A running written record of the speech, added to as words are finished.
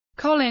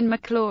Colin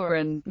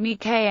Maclaurin,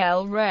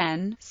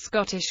 məഃklɔrən,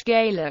 Scottish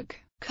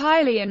Gaelic.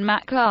 Cailean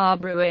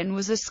MacLabhruinn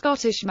was a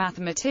Scottish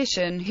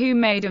mathematician who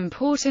made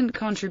important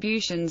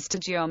contributions to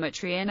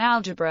geometry and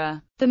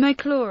algebra. The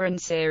Maclaurin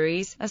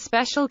series, a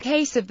special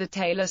case of the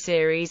Taylor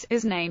series,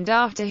 is named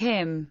after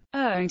him.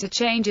 Owing to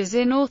changes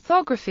in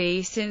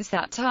orthography since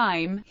that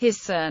time,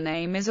 his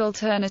surname is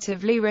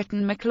alternatively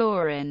written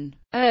Maclaurin.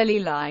 Early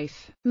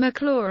life.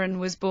 Maclaurin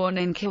was born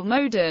in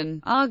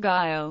Kilmodon,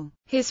 Argyll.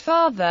 His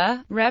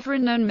father,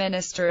 Reverend and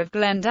Minister of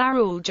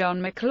Glendaruel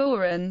John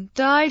Maclaurin,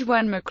 died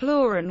when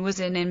Maclaurin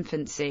was in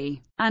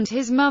infancy, and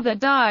his mother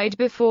died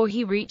before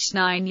he reached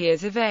 9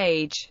 years of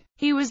age.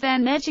 He was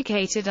then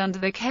educated under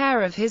the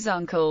care of his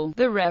uncle,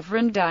 the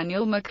Reverend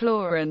Daniel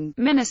Maclaurin,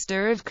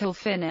 minister of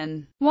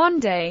Kilfinnan. One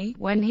day,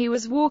 when he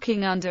was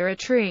walking under a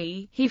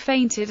tree, he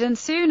fainted and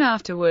soon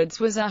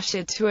afterwards was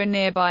ushered to a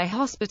nearby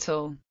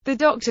hospital. The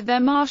doctor there,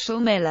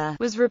 Marshall Miller,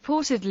 was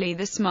reportedly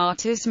the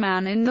smartest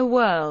man in the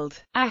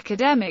world.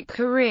 Academic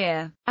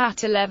career.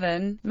 At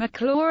 11,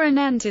 Maclaurin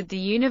entered the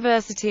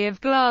University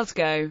of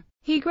Glasgow.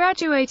 He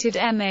graduated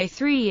MA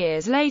 3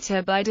 years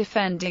later by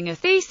defending a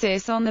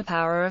thesis on the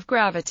power of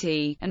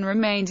gravity, and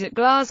remained at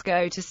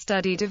Glasgow to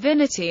study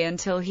divinity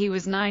until he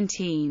was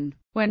 19,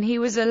 when he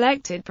was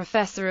elected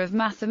Professor of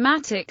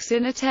Mathematics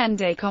in a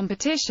 10-day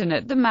competition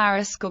at the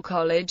Marischal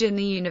College in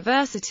the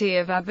University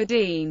of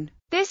Aberdeen.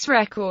 This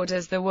record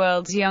as the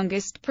world's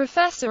youngest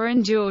professor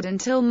endured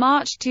until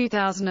March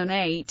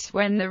 2008,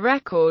 when the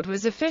record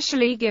was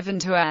officially given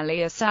to Ali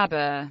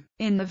Sabir.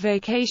 In the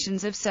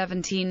vacations of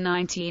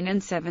 1719 and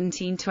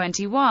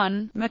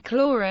 1721,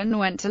 Maclaurin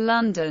went to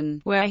London,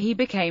 where he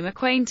became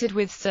acquainted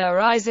with Sir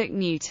Isaac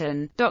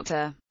Newton,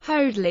 Dr.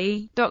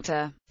 Hoadley,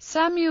 Dr.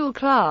 Samuel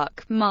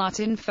Clarke,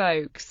 Martin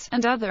Folkes,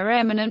 and other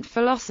eminent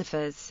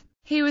philosophers.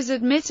 He was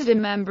admitted a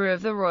member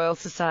of the Royal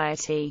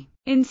Society.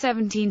 In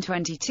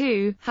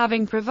 1722,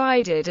 having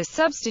provided a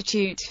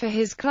substitute for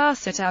his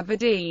class at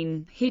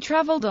Aberdeen, he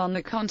travelled on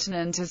the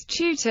continent as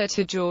tutor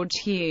to George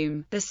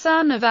Hume, the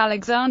son of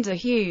Alexander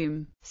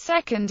Hume,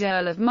 2nd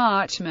Earl of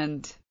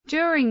Marchmont.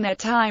 During their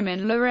time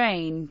in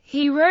Lorraine,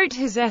 he wrote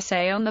his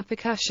essay on the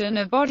percussion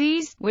of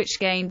bodies, which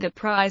gained the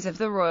prize of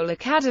the Royal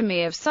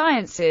Academy of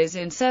Sciences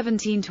in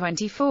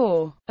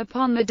 1724.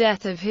 Upon the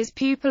death of his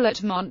pupil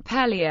at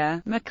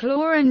Montpellier,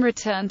 Maclaurin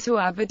returned to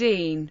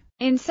Aberdeen.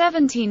 In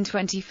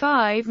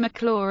 1725,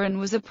 Maclaurin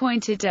was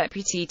appointed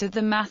deputy to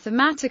the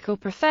mathematical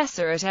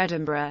professor at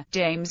Edinburgh,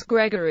 James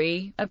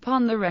Gregory,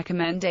 upon the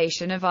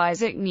recommendation of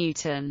Isaac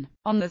Newton.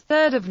 On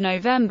 3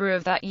 November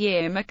of that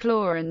year,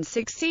 Maclaurin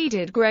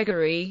succeeded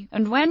Gregory,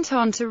 and went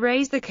on to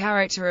raise the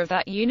character of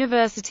that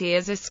university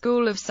as a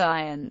school of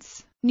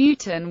science.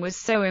 Newton was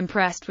so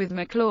impressed with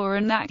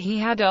Maclaurin that he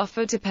had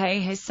offered to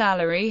pay his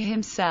salary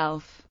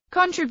himself.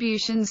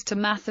 Contributions to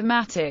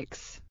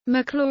mathematics.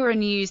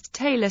 Maclaurin used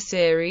Taylor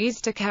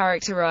series to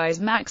characterize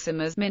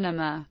maximas,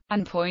 minima,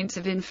 and points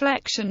of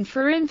inflection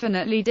for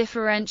infinitely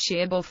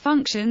differentiable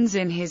functions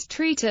in his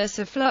treatise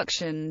of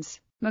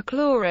fluxions.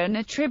 Maclaurin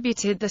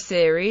attributed the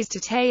series to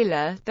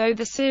Taylor, though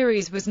the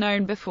series was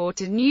known before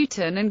to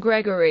Newton and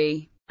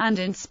Gregory, and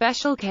in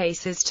special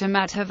cases to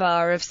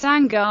Madhava of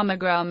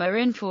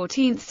Sangamagrama in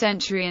 14th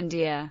century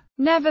India.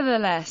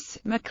 Nevertheless,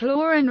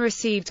 Maclaurin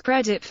received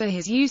credit for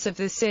his use of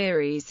the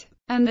series,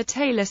 and the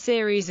Taylor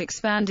series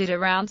expanded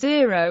around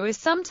zero is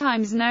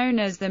sometimes known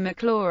as the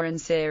Maclaurin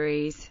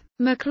series.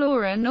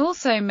 Maclaurin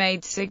also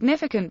made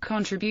significant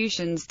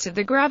contributions to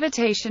the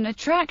gravitation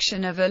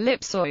attraction of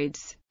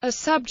ellipsoids, a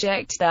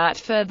subject that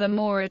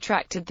furthermore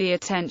attracted the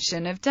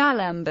attention of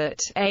D'Alembert,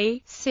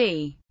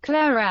 A.C.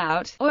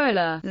 Clairaut,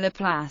 Euler,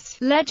 Laplace,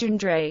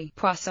 Legendre,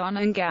 Poisson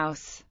and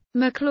Gauss.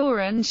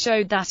 Maclaurin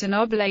showed that an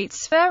oblate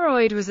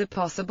spheroid was a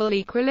possible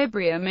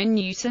equilibrium in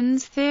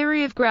Newton's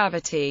theory of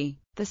gravity.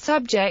 The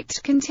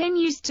subject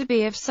continues to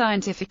be of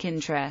scientific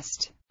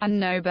interest, and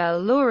Nobel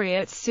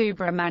laureate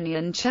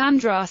Subramanian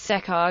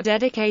Chandrasekhar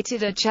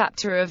dedicated a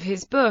chapter of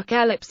his book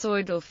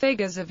Ellipsoidal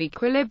Figures of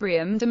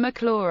Equilibrium to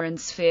Maclaurin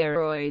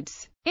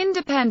spheroids.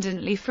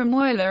 Independently from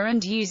Euler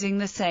and using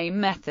the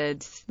same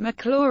methods,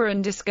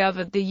 Maclaurin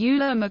discovered the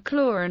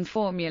Euler-Maclaurin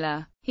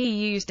formula.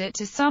 He used it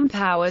to sum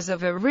powers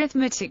of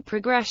arithmetic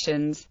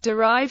progressions,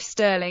 derive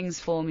Stirling's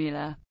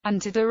formula, and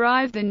to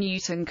derive the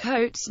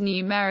Newton-Cotes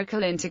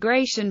numerical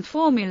integration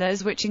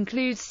formulas, which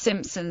includes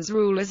Simpson's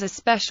rule as a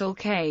special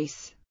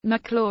case.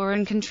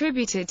 Maclaurin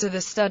contributed to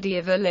the study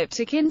of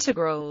elliptic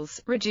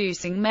integrals,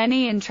 reducing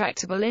many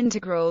intractable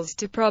integrals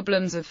to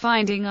problems of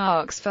finding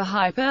arcs for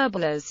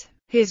hyperbolas.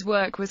 His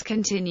work was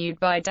continued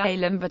by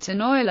D'Alembert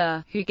and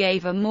Euler, who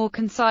gave a more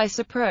concise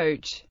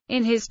approach.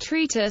 In his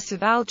treatise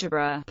of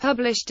algebra,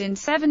 published in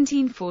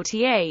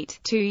 1748,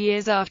 2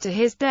 years after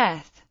his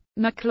death,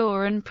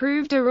 Maclaurin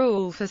proved a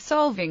rule for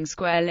solving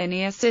square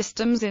linear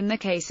systems in the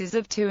cases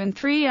of 2 and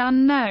 3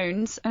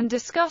 unknowns, and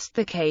discussed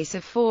the case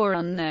of 4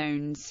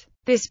 unknowns.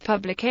 This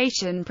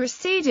publication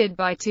preceded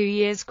by 2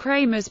 years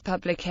Cramer's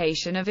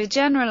publication of a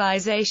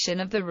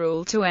generalization of the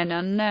rule to n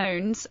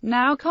unknowns,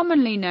 now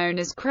commonly known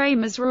as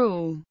Cramer's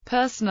rule.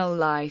 Personal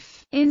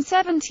life. In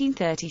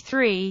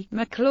 1733,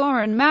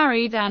 Maclaurin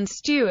married Anne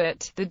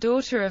Stewart, the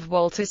daughter of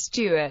Walter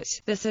Stewart,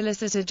 the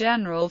Solicitor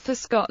General for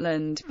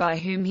Scotland, by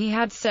whom he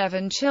had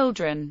 7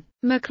 children.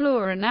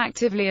 Maclaurin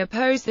actively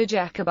opposed the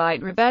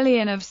Jacobite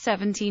rebellion of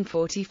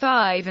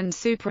 1745 and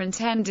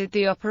superintended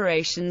the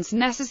operations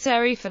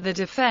necessary for the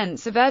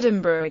defence of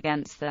Edinburgh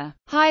against the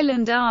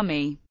Highland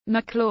army.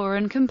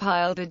 Maclaurin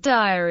compiled a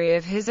diary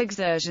of his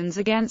exertions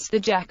against the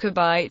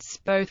Jacobites,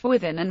 both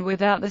within and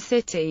without the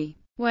city.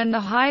 When the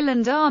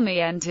Highland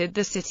army entered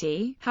the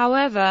city,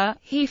 however,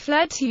 he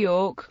fled to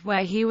York,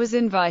 where he was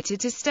invited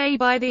to stay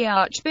by the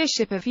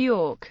Archbishop of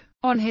York.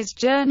 On his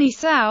journey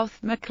south,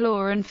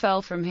 Maclaurin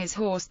fell from his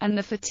horse, and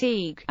the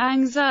fatigue,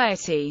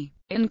 anxiety,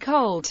 and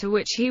cold to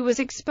which he was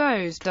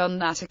exposed on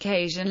that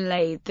occasion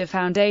laid the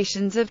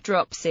foundations of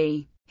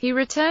dropsy. He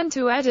returned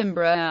to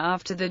Edinburgh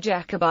after the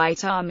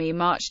Jacobite army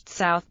marched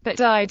south, but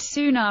died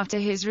soon after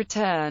his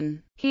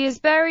return. He is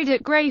buried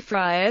at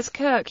Greyfriars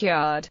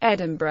Kirkyard,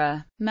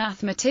 Edinburgh.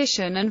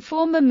 Mathematician and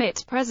former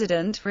MIT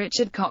president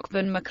Richard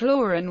Cockburn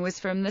Maclaurin was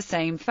from the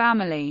same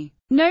family.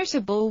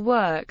 Notable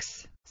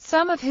works.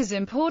 Some of his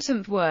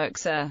important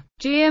works are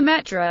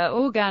Geometria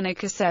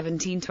Organica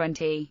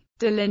 1720,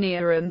 De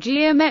Linearum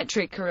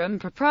Geometricarum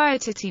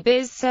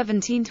Proprietibus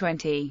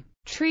 1720,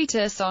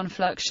 Treatise on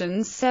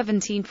Fluxions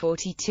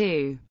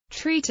 1742,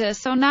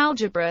 Treatise on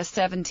Algebra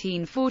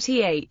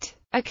 1748,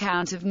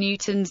 Account of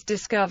Newton's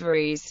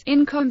discoveries,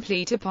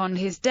 incomplete upon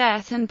his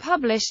death and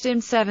published in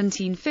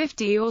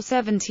 1750 or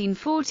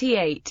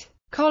 1748.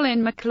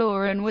 Colin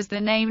Maclaurin was the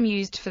name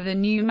used for the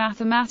new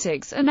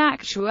mathematics and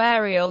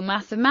actuarial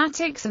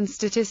mathematics and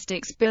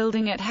statistics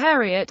building at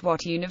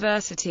Heriot-Watt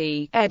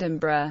University,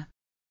 Edinburgh.